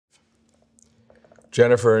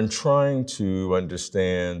Jennifer, in trying to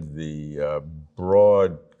understand the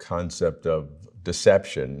broad concept of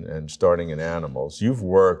deception and starting in animals, you've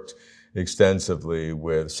worked extensively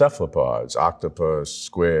with cephalopods, octopus,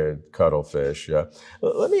 squid, cuttlefish.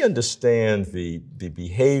 Let me understand the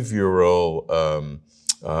behavioral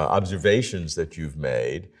observations that you've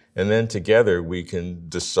made, and then together we can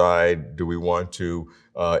decide, do we want to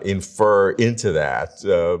infer into that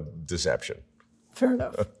deception? Fair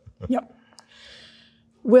enough. Yep.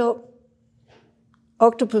 Well,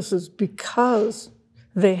 octopuses, because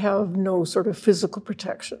they have no sort of physical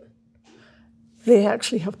protection, they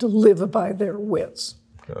actually have to live by their wits.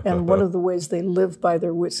 And one of the ways they live by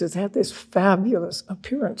their wits is they have this fabulous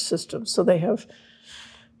appearance system. So they have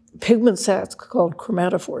pigment sacs called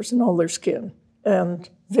chromatophores in all their skin. And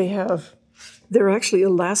they're actually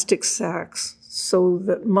elastic sacs so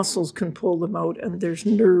that muscles can pull them out, and there's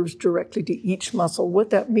nerves directly to each muscle.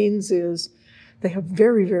 What that means is they have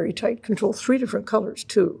very, very tight control, 3 different colors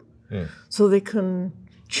too. So they can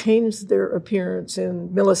change their appearance in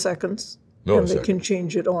milliseconds, and they can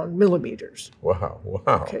change it on millimeters. Wow.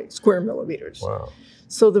 Okay, square millimeters. Wow.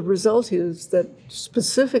 So the result is that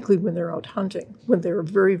specifically when they're out hunting, when they're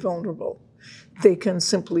very vulnerable, they can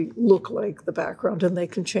simply look like the background, and they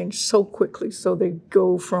can change so quickly. So they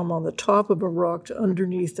go from on the top of a rock to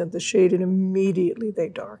underneath in the shade, and immediately they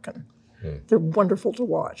darken. They're wonderful to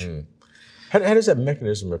watch. How does that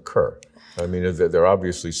mechanism occur? I mean, they're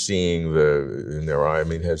obviously seeing in their eye. I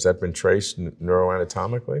mean, has that been traced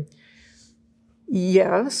neuroanatomically?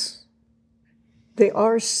 Yes, they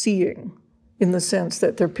are seeing, in the sense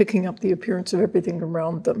that they're picking up the appearance of everything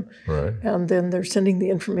around them. Right. And then they're sending the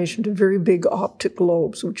information to very big optic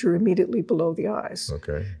lobes, which are immediately below the eyes.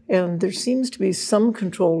 Okay. And there seems to be some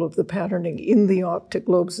control of the patterning in the optic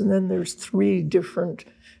lobes, and then there's 3 different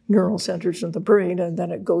neural centers in the brain, and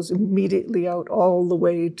then it goes immediately out all the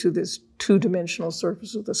way to this 2-dimensional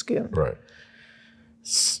surface of the skin. Right.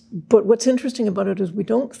 But what's interesting about it is we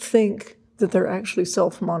don't think that they're actually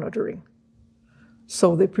self-monitoring.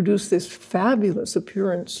 So they produce this fabulous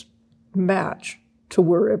appearance match to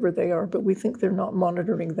wherever they are, but we think they're not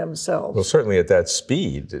monitoring themselves. Well, certainly at that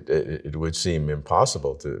speed, it would seem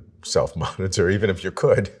impossible to self-monitor, even if you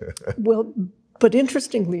could. Well, but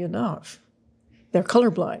interestingly enough, they're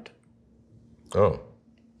colorblind. Oh.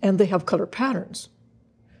 And they have color patterns.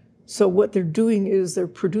 So what they're doing is they're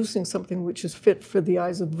producing something which is fit for the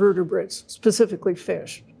eyes of vertebrates, specifically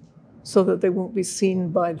fish, so that they won't be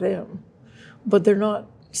seen by them. But they're not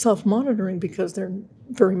self-monitoring because they're,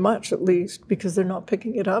 very much at least, because they're not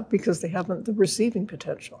picking it up because they haven't the receiving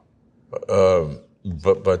potential.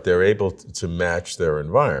 But they're able to match their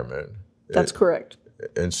environment. That's correct.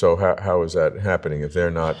 And so how is that happening? If they're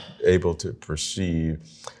not able to perceive,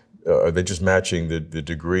 are they just matching the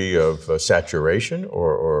degree of saturation,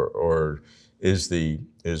 or is the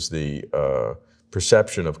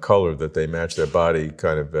perception of color that they match their body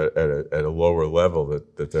kind of at a lower level,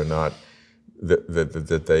 that they're not,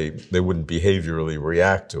 that they wouldn't behaviorally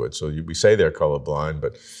react to it? So we say they're colorblind,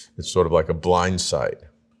 but it's sort of like a blind sight.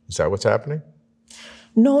 Is that what's happening?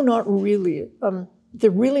 No, not really. They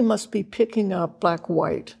really must be picking up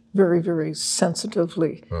black-white very, very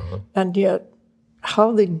sensitively. And yet,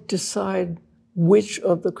 how they decide which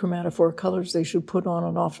of the chromatophore colors they should put on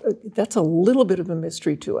and off, that's a little bit of a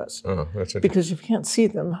mystery to us. That's interesting. Because if you can't see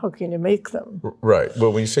them, how can you make them? Right.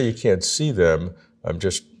 Well, when you say you can't see them, I'm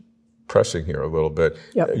just pressing here a little bit.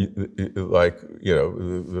 Yep. Like,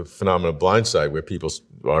 the phenomenon of blindsight, where people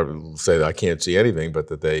say that I can't see anything, but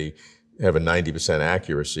that they have a 90%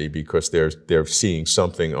 accuracy because they're seeing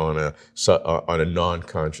something on a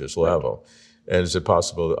non-conscious level. And is it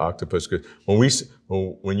possible that octopus could,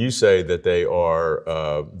 when you say that they are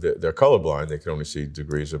they're colorblind, they can only see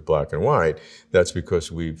degrees of black and white, that's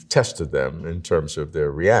because we've tested them in terms of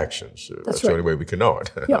their reactions. That's the only way we can know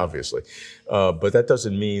it, obviously. But that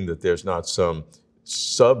doesn't mean that there's not some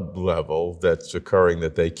sub-level that's occurring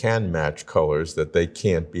that they can match colors that they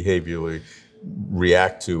can't behaviorally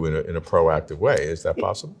react to in a proactive way. Is that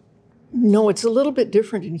possible? No, it's a little bit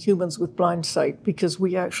different in humans with blind sight because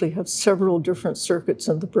we actually have several different circuits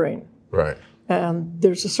in the brain. Right. And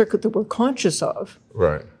there's a circuit that we're conscious of.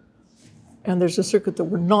 Right. And there's a circuit that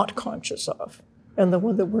we're not conscious of. And the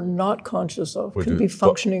one that we're not conscious of can be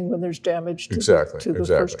functioning when there's damage to the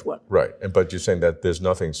first one. Right. But you're saying that there's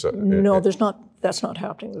nothing... No, there's not. That's not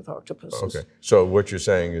happening with octopuses. Okay. So what you're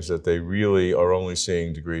saying is that they really are only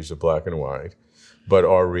seeing degrees of black and white, but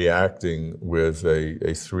are reacting with a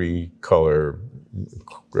 3-color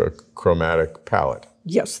chromatic palette.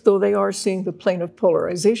 Yes, though they are seeing the plane of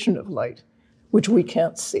polarization of light, which we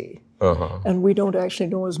can't see. And we don't actually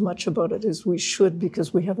know as much about it as we should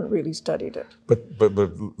because we haven't really studied it. But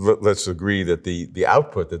let's agree that the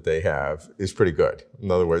output that they have is pretty good. In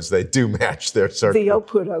other words, they do match their circuit. The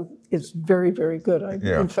output is very, very good.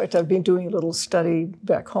 In fact, I've been doing a little study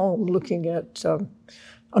back home looking at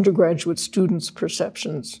undergraduate students'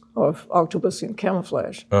 perceptions of octopus in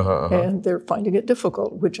camouflage. And they're finding it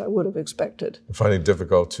difficult, which I would have expected. Finding it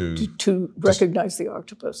difficult to recognize the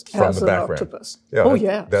octopus from as the an background. octopus.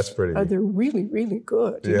 Yeah, that's pretty. They're really, really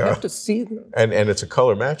good. You have to see them. And it's a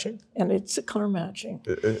color matching? And it's a color matching.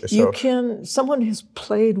 Someone has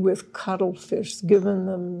played with cuttlefish, given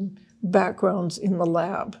them backgrounds in the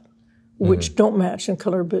lab, which don't match in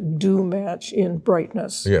color but do match in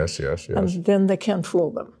brightness. Yes. And then they can't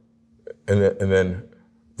fool them.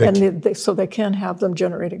 So they can have them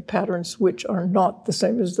generating patterns which are not the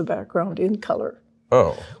same as the background in color.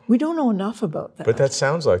 Oh. We don't know enough about that. But that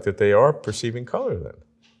sounds like that they are perceiving color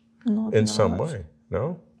then. In some way,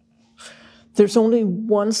 no? There's only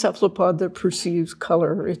one cephalopod that perceives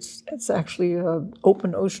color. It's actually an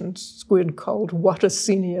open ocean squid called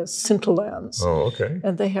Watacenia scintillans. Oh, okay.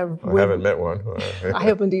 And they have I haven't met one. I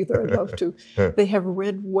haven't either. I'd love to. They have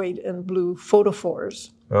red, white, and blue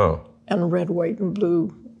photophores. Oh. And red, white, and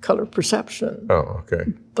blue color perception. Oh,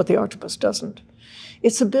 okay. But the octopus doesn't.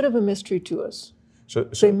 It's a bit of a mystery to us. So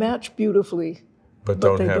they match beautifully, but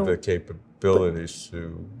don't have the capabilities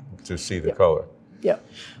to see the color. Yeah.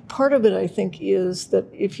 Part of it, I think, is that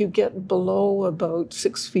if you get below about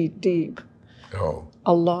 6 feet deep,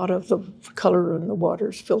 a lot of the color in the water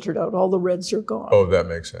is filtered out. All the reds are gone. Oh, that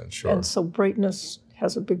makes sense, sure. And so brightness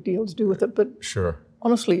has a big deal to do with it. But sure.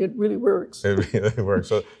 Honestly, it really works. It really works.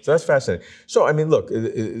 So that's fascinating. So, I mean, look,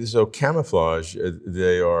 so camouflage,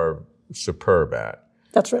 they are superb at.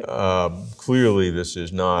 That's right. Clearly, this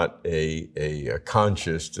is not a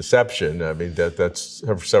conscious deception. I mean, that's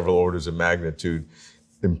several orders of magnitude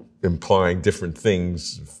implying different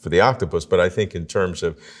things for the octopus. But I think in terms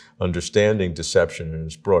of understanding deception in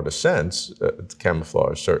its broadest sense,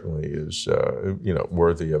 camouflage certainly is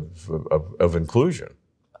worthy of inclusion.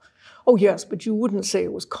 Oh, yes, but you wouldn't say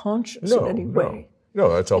it was conscious in any way.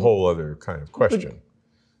 No, that's a whole other kind of question.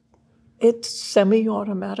 It's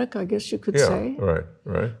semi-automatic, I guess you could say.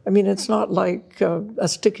 Right. I mean, it's not like a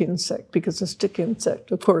stick insect, because a stick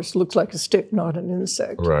insect, of course, looks like a stick, not an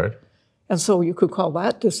insect. Right. And so you could call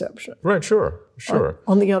that deception. Right, sure.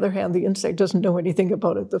 On the other hand, the insect doesn't know anything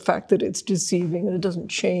about it, the fact that it's deceiving, and it doesn't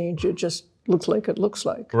change, it just looks like it looks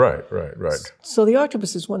like. Right. So the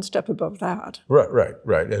octopus is one step above that. Right.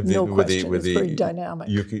 No question, it's very dynamic.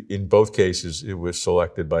 In both cases, it was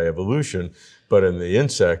selected by evolution, but in the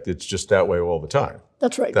insect, it's just that way all the time.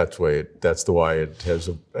 That's right. That's the why it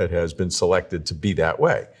has been selected to be that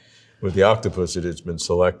way. With the octopus, it has been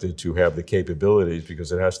selected to have the capabilities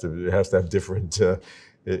because it has to have different.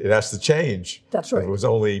 It has to change. That's right. If it was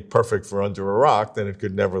only perfect for under a rock, then it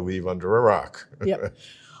could never leave under a rock. Yep.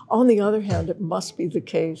 On the other hand, it must be the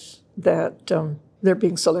case that they're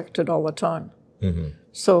being selected all the time. Mm-hmm.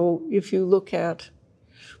 So if you look at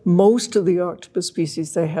most of the octopus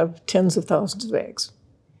species, they have tens of thousands of eggs.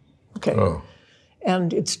 Okay. Oh.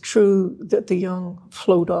 And it's true that the young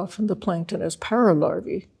float off in the plankton as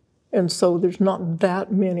paralarvae, and so there's not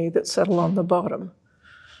that many that settle on the bottom.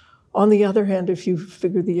 On the other hand, if you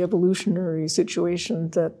figure the evolutionary situation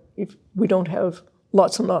that if we don't have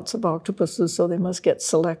lots and lots of octopuses, so they must get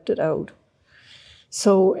selected out.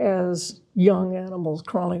 So as young animals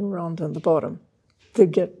crawling around on the bottom, they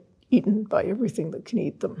get eaten by everything that can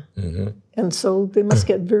eat them. Mm-hmm. And so they must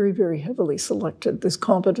get very, very heavily selected. This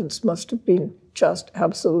competence must have been just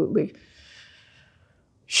absolutely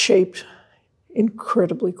shaped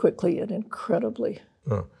incredibly quickly and incredibly.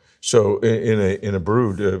 Oh. So in a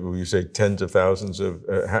brood, you say tens of thousands of,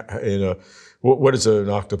 what is an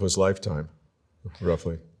octopus lifetime,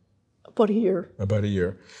 roughly? About a year. About a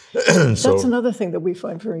year. That's another thing that we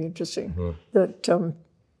find very interesting, that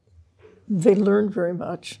they learn very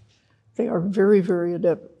much. They are very, very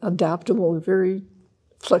adaptable, very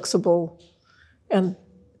flexible, and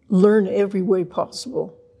learn every way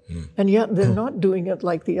possible. And yet they're not doing it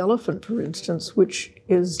like the elephant, for instance, which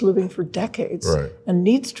is living for decades and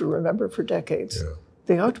needs to remember for decades. Yeah.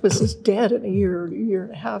 The octopus is dead in a year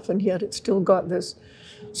and a half, and yet it's still got this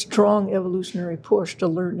strong evolutionary push to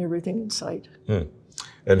learn everything in sight.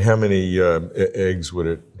 And how many eggs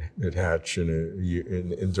would it hatch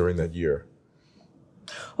during that year?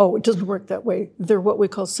 Oh, it doesn't work that way. They're what we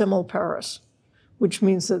call semiparous, which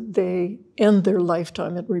means that they end their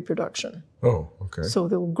lifetime at reproduction. Oh, okay. So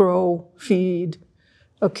they'll grow, feed,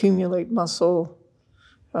 accumulate muscle,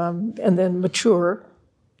 and then mature,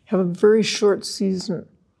 have a very short season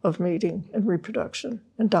of mating and reproduction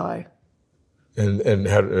and die.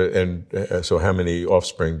 So how many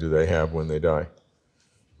offspring do they have when they die?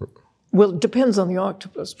 Well, it depends on the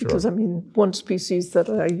octopus, because, I mean, one species that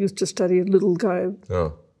I used to study, a little guy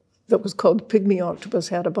that was called pygmy octopus,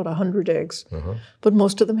 had about 100 eggs, but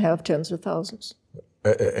most of them have tens of thousands.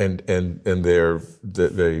 And they're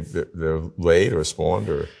laid or spawned,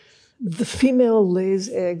 or? The female lays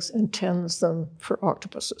eggs and tends them for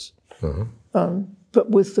octopuses. But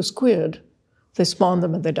with the squid, they spawn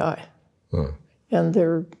them and they die. And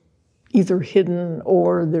they're either hidden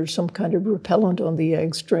or there's some kind of repellent on the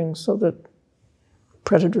egg string so that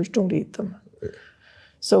predators don't eat them.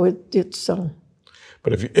 So it's...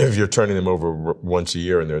 But if you're turning them over once a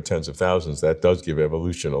year and there are tens of thousands, that does give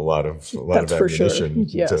evolution a lot of ammunition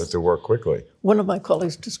to work quickly. One of my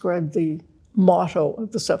colleagues described the motto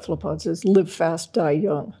of the cephalopods as live fast, die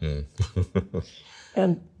young.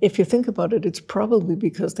 And if you think about it, it's probably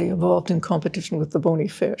because they evolved in competition with the bony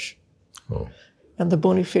fish. And the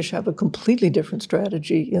bony fish have a completely different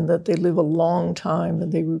strategy in that they live a long time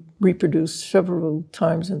and they reproduce several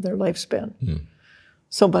times in their lifespan.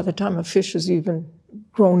 So by the time a fish is even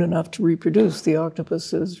grown enough to reproduce, the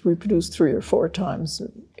octopus is reproduced 3 or 4 times.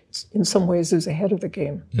 In some ways, is ahead of the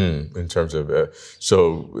game. In terms of,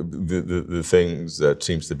 so the things that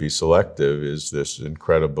seems to be selective is this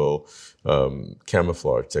incredible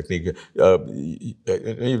camouflage technique.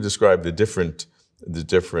 You've described the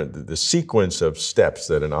sequence of steps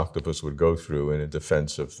that an octopus would go through in a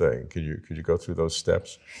defensive thing. Could you go through those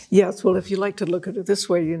steps? Yes. Well, if you like to look at it this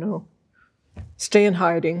way, you know, stay in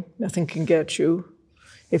hiding. Nothing can get you.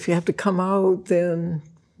 If you have to come out, then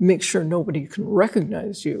make sure nobody can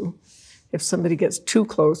recognize you. If somebody gets too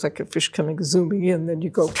close, like a fish zooming in, then you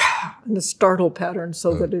go in a startle pattern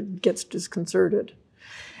so that it gets disconcerted.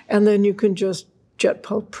 And then you can just jet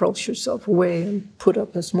propulse yourself away and put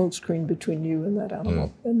up a smoke screen between you and that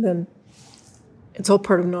animal. And then it's all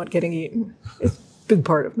part of not getting eaten. It's a big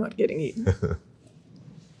part of not getting eaten.